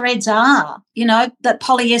types of threads are, that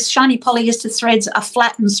shiny polyester threads are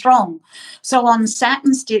flat and strong. So on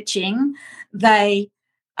satin stitching, they,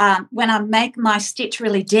 when I make my stitch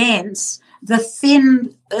really dense, the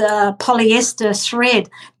thin polyester thread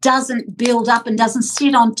doesn't build up and doesn't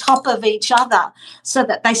sit on top of each other, so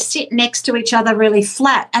that they sit next to each other really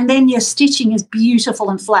flat, and then your stitching is beautiful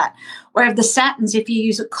and flat. Whereas the satins, if you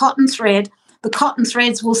use a cotton thread, the cotton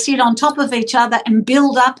threads will sit on top of each other and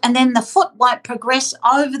build up, and then the foot won't progress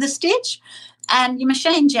over the stitch, and your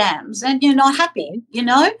machine jams and you're not happy,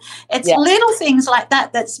 It's little things like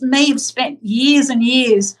that that's me have spent years and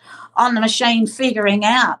years on the machine figuring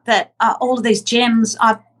out that all of these gems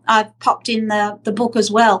I've popped in the book as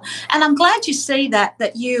well. And I'm glad you see that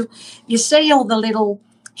you see all the little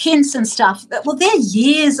hints and stuff. Well, they're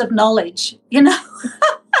years of knowledge,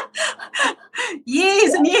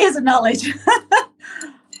 years and years of knowledge.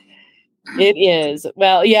 It is.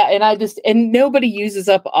 Well, yeah, and nobody uses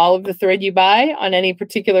up all of the thread you buy on any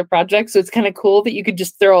particular project, so it's kind of cool that you could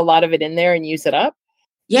just throw a lot of it in there and use it up.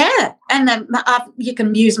 Yeah, and then you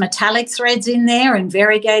can use metallic threads in there and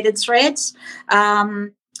variegated threads.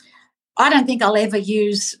 I don't think I'll ever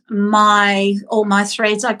use all my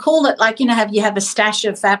threads. I call it like, you have a stash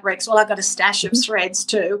of fabrics. Well, I've got a stash of threads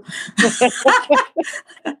too.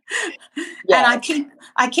 And I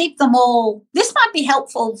keep them all. This might be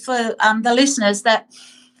helpful for the listeners, that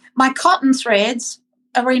my cotton threads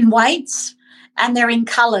are in weights and they're in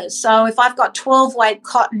colours. So if I've got 12 weight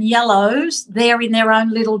cotton yellows, they're in their own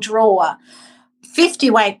little drawer. 50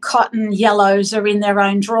 weight cotton yellows are in their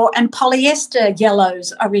own drawer, and polyester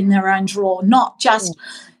yellows are in their own drawer, not just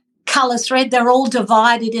colour thread. They're all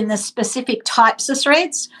divided in the specific types of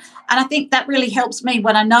threads. And I think that really helps me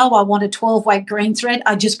when I know I want a 12 weight green thread.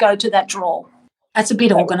 I just go to that drawer. That's a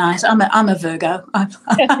bit organised. I'm a Virgo. I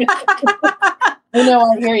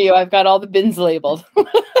hear you. I've got all the bins labeled.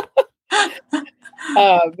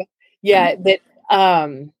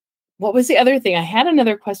 What was the other thing? I had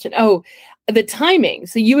another question. Oh, the timing.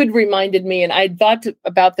 So you had reminded me, and I thought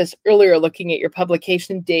about this earlier looking at your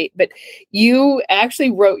publication date, but you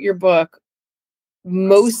actually wrote your book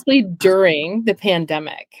mostly during the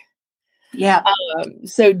pandemic. Yeah.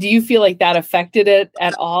 So do you feel like that affected it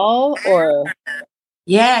at all, or?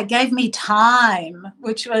 Yeah, it gave me time,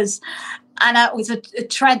 which was, I know it was a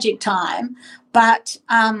tragic time, but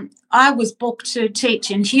I was booked to teach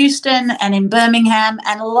in Houston and in Birmingham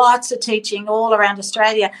and lots of teaching all around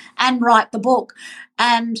Australia and write the book.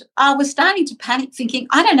 And I was starting to panic, thinking,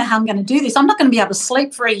 I don't know how I'm going to do this. I'm not going to be able to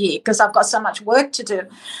sleep for a year because I've got so much work to do.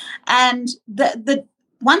 And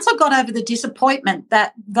once I got over the disappointment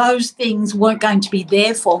that those things weren't going to be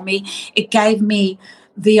there for me, it gave me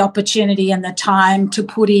the opportunity and the time to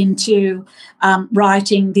put into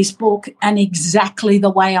writing this book and exactly the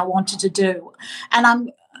way I wanted to do.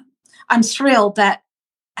 And I'm thrilled that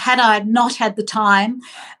had I not had the time,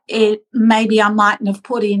 maybe I mightn't have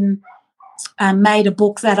put in made a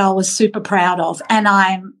book that I was super proud of. And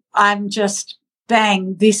I'm just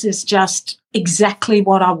bang, this is just exactly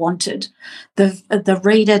what I wanted the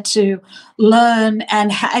reader to learn,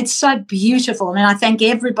 and it's so beautiful. And I thank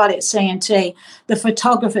everybody at CNT, the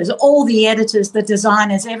photographers, all the editors, the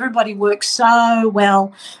designers, everybody works so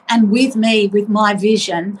well and with me, with my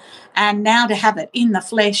vision, and now to have it in the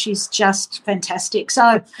flesh is just fantastic.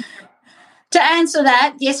 So to answer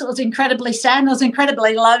that, yes, it was incredibly sad and it was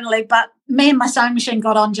incredibly lonely, but me and my sewing machine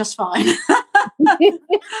got on just fine.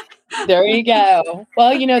 There you go.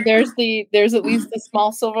 Well, there's at least a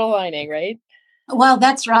small silver lining, right? Well,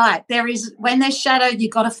 that's right. There is. When there's shadow,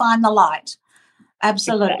 you've got to find the light.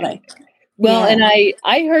 Absolutely. Exactly. Well, yeah. And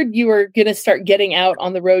I heard you were going to start getting out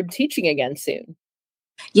on the road teaching again soon.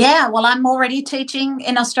 Yeah, well, I'm already teaching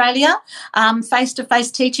in Australia,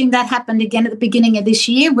 face-to-face teaching. That happened again at the beginning of this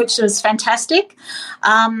year, which was fantastic,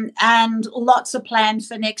 and lots are planned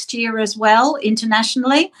for next year as well,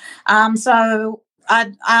 internationally. So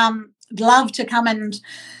I'd love to come and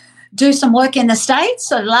do some work in the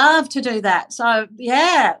States. I'd love to do that. So,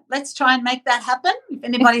 yeah, let's try and make that happen if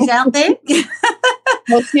anybody's out there.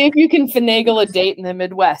 We'll see if you can finagle a date in the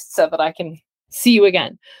Midwest so that I can see you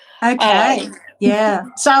again. Okay. Yeah.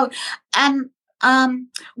 So, and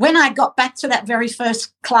when I got back to that very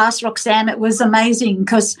first class, Roxanne, it was amazing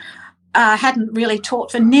because I hadn't really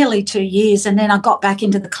taught for nearly 2 years, and then I got back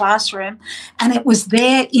into the classroom and it was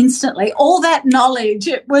there instantly. All that knowledge,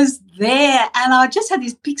 it was there, and I just had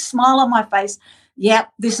this big smile on my face.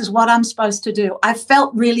 Yep, this is what I'm supposed to do. I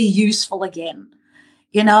felt really useful again,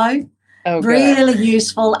 really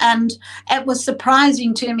useful. And it was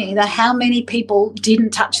surprising to me that how many people didn't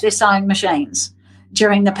touch their sewing machines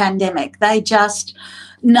during the pandemic. They just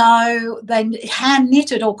they hand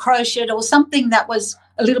knitted or crocheted or something that was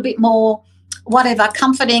a little bit more, whatever,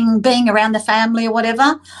 comforting, being around the family or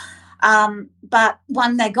whatever. But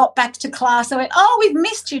when they got back to class, I went, "Oh, we've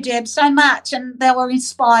missed you, Deb, so much." And they were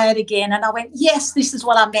inspired again. And I went, "Yes, this is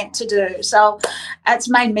what I'm meant to do." So it's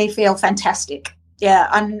made me feel fantastic. Yeah.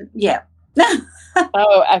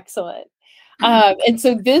 Oh, excellent. And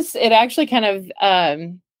so it actually kind of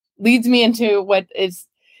leads me into what is,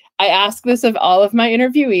 I ask this of all of my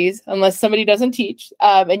interviewees, unless somebody doesn't teach.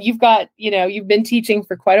 And you've been teaching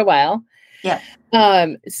for quite a while. Yeah.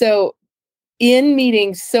 So in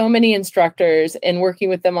meeting so many instructors and working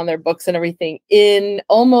with them on their books and everything,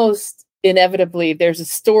 almost inevitably, there's a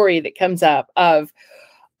story that comes up of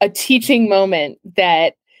a teaching moment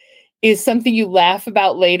that is something you laugh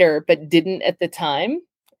about later, but didn't at the time.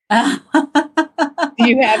 Do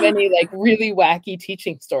you have any like really wacky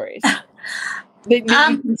teaching stories that you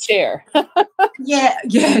can share?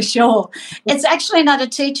 Yeah, sure. It's actually not a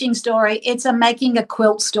teaching story. It's a making a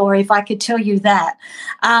quilt story, if I could tell you that.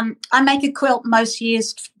 I make a quilt most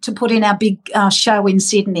years to put in our big show in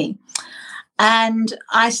Sydney. And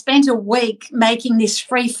I spent a week making this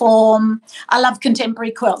freeform. I love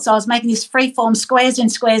contemporary quilts. So I was making this freeform squares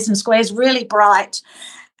and squares and squares, really bright.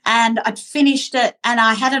 And I'd finished it and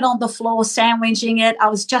I had it on the floor, sandwiching it. I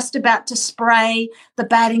was just about to spray the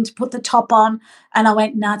batting to put the top on. And I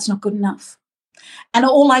went, "No, it's not good enough." And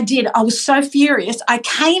all I did, I was so furious. I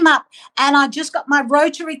came up and I just got my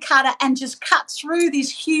rotary cutter and just cut through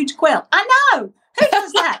this huge quilt. I know. Who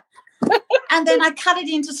does that? And then I cut it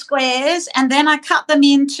into squares, and then I cut them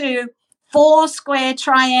into 4 square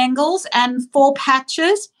triangles and 4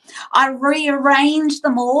 patches. I rearranged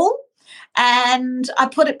them all, and I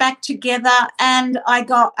put it back together, and I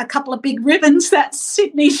got a couple of big ribbons that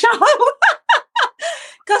Sydney show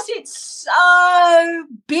because it's so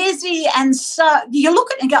busy, and so you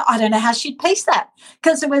look at it and go, "I don't know how she'd piece that,"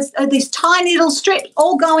 because it was this tiny little strip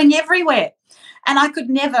all going everywhere, and I could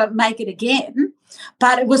never make it again.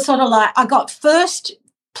 But it was sort of like I got first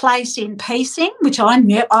place in piecing, which I'm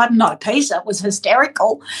not a piecer. It was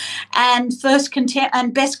hysterical, and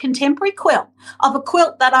and best contemporary quilt of a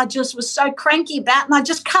quilt that I just was so cranky about, and I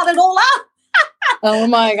just cut it all up. Oh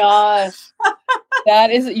my gosh,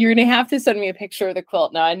 you're gonna have to send me a picture of the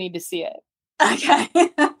quilt now. I need to see it. Okay.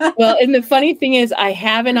 Well, and the funny thing is, I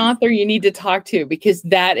have an author you need to talk to because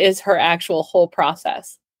that is her actual whole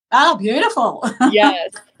process. Oh, beautiful.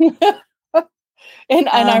 Yes. And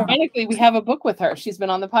ironically, we have a book with her. She's been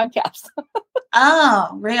on the podcast. Oh,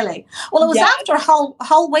 really? Well, it was after a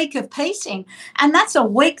whole week of piecing, and that's a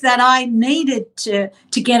week that I needed to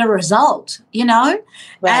get a result,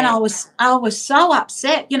 Right. And I was so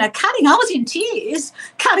upset, cutting. I was in tears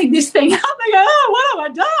cutting this thing up. I go, "Oh,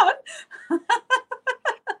 what have I done?"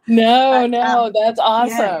 No, that's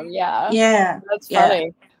awesome. Yeah. That's funny.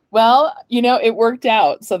 Yeah. Well, it worked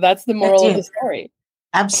out. So that's the moral of the story.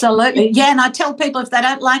 Absolutely. Yeah. And I tell people if they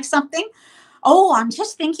don't like something, I'm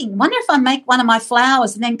just thinking, wonder if I make one of my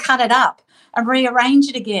flowers and then cut it up and rearrange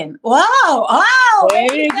it again. Wow.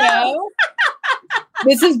 There you go.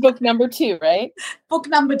 This is book number 2, right? Book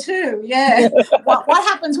number 2. Yeah. what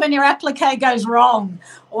happens when your applique goes wrong?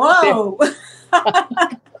 Whoa.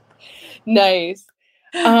 Nice.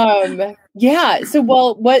 Yeah. So,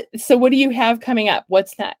 what do you have coming up?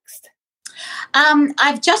 What's next?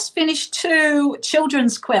 I've just finished 2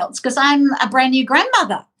 children's quilts because I'm a brand new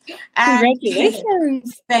grandmother.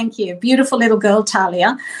 Congratulations. Thank you. Beautiful little girl,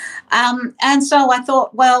 Talia. And so I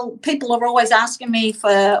thought, well, people are always asking me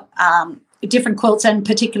for different quilts and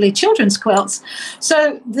particularly children's quilts.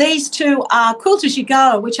 So these 2 are Quilt As You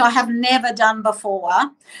Go, which I have never done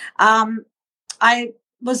before. I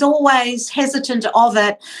was always hesitant of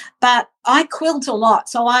it, but I quilt a lot.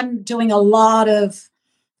 So I'm doing a lot of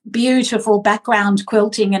beautiful background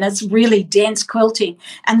quilting, and it's really dense quilting.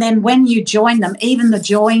 And then when you join them, even the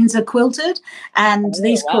joins are quilted, and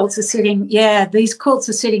these quilts are sitting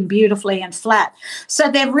beautifully and flat. So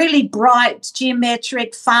they're really bright,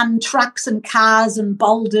 geometric, fun trucks and cars and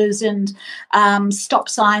boulders and stop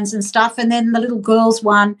signs and stuff. And then the little girls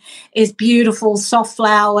one is beautiful, soft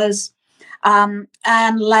flowers,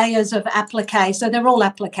 and layers of applique. So they're all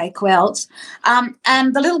applique quilts.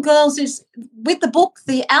 And the little girls is, with the book,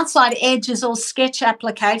 the outside edge is all sketch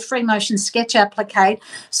applique, free motion sketch applique.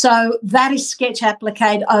 So that is sketch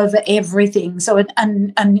applique over everything. So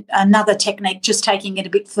another technique, just taking it a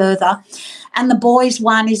bit further. And the boys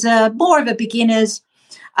one is more of a beginner's.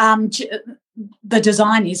 The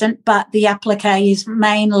design isn't, but the applique is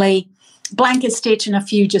mainly blanket stitch and a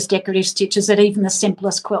few just decorative stitches that even the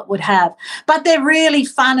simplest quilt would have. But they're really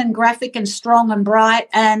fun and graphic and strong and bright,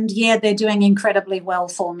 and, they're doing incredibly well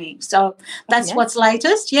for me. So that's what's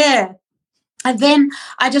latest, And then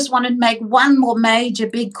I just wanted to make one more major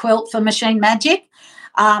big quilt for Machine Magic.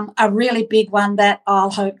 a really big one that I'll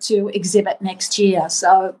hope to exhibit next year.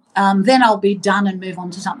 So then I'll be done and move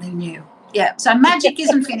on to something new. Yeah, so magic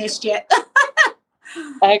isn't finished yet.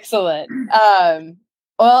 Excellent.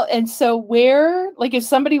 Well, and so where, like if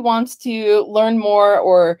somebody wants to learn more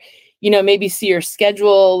or, maybe see your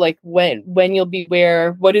schedule, like when you'll be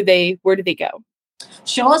where do they go?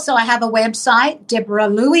 Sure. So I have a website,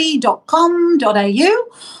 deborahlouis.com.au,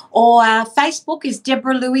 or Facebook is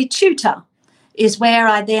Deborah Louis Tutor is where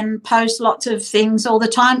I then post lots of things all the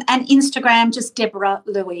time, and Instagram, just Deborah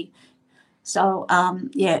Louis. So,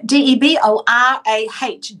 DEBORAH,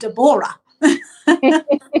 Deborah.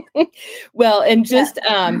 Well, and just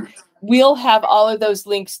we'll have all of those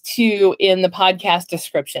links too in the podcast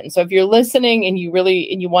description. So if you're listening and you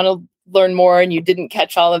want to learn more and you didn't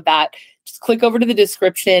catch all of that, just click over to the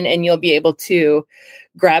description and you'll be able to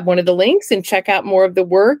grab one of the links and check out more of the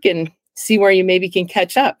work and see where you maybe can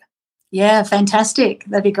catch up. Yeah, fantastic.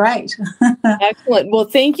 That'd be great. Excellent. Well,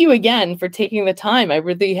 thank you again for taking the time. I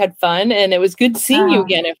really had fun, and it was good seeing you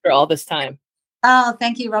again after all this time. Oh,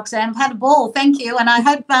 thank you, Roxanne. I've had a ball. Thank you. And I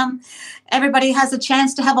hope everybody has a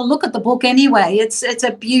chance to have a look at the book anyway. It's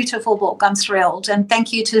a beautiful book. I'm thrilled. And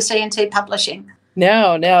thank you to C&T Publishing.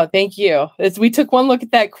 No, thank you. We took one look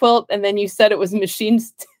at that quilt, and then you said it was machine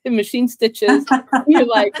stitches. You're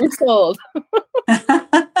like, we're sold.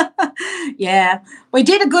 Yeah, we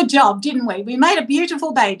did a good job, didn't we? We made a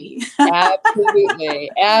beautiful baby. Absolutely.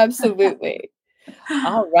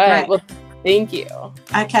 All right. Great. Well, thank you.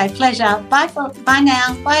 Okay, pleasure. Bye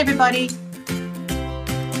now. Bye, everybody.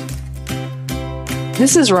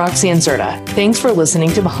 This is Roxanne Serta. Thanks for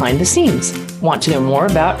listening to Behind the Scenes. Want to know more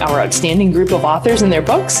about our outstanding group of authors and their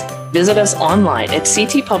books? Visit us online at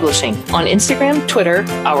CT Publishing, on Instagram, Twitter,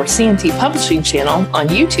 our CNT Publishing channel, on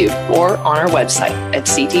YouTube, or on our website at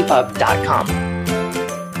ctpub.com.